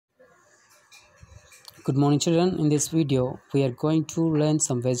Good morning children. In this video we are going to learn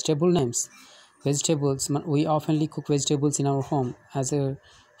some vegetable names. Vegetables, we oftenly cook vegetables in our home as a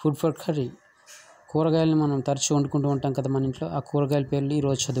food for curry. కూరగాయలను మనం తరచూ వండుకుంటూ ఉంటాం కదా మన ఇంట్లో. ఆ కూరగాయల పేర్లు ఈ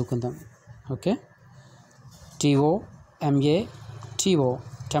రోజు చదువుకుందాం. Okay. TOMATO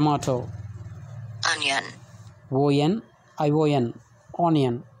tomato. Onion. ONION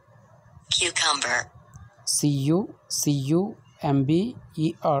onion. Cucumber. CUCUMBER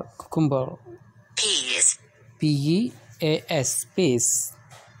cucumber. Peas. PEAS peas.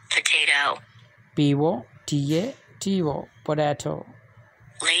 Potato. POTATO potato.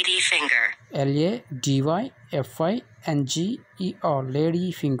 Ladyfinger. LADYFINGER lady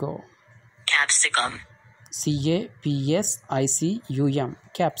finger. Capsicum. CAPSICUM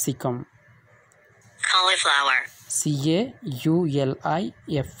capsicum. Cauliflower.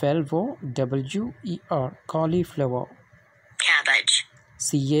 CAULIFLOWER cauliflower. Cabbage.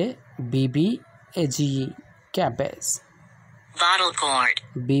 CABBAGE cabbage. Bottle gourd.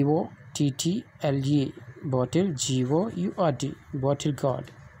 BOTTLE bottle GOURD bottle gourd.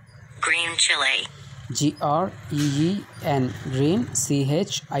 Green chili. GREEN green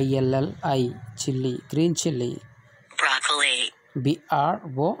CHILLI chili green chili. Broccoli.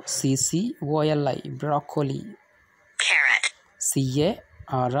 BROCCOLI broccoli. Carrot.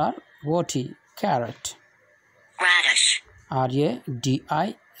 CARROT carrot. Radish.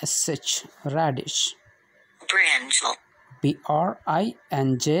 RADISH radish. Brinjal.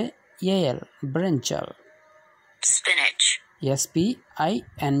 BRINJAL brinjal. Spinach.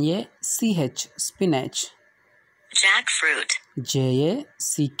 SPINACH spinach. Jackfruit.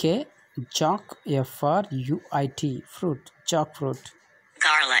 JACK jack FRUIT fruit jackfruit.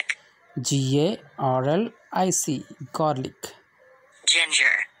 Garlic. GARLIC garlic.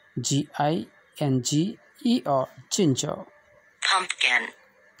 Ginger. GINGER ginger. Pumpkin.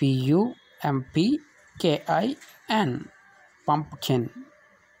 PUMPKIN pumpkin.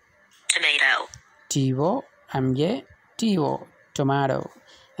 Tomato. TOMATO tomato.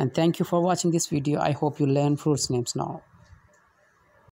 And thank you for watching this video. I hope you learn fruits names now.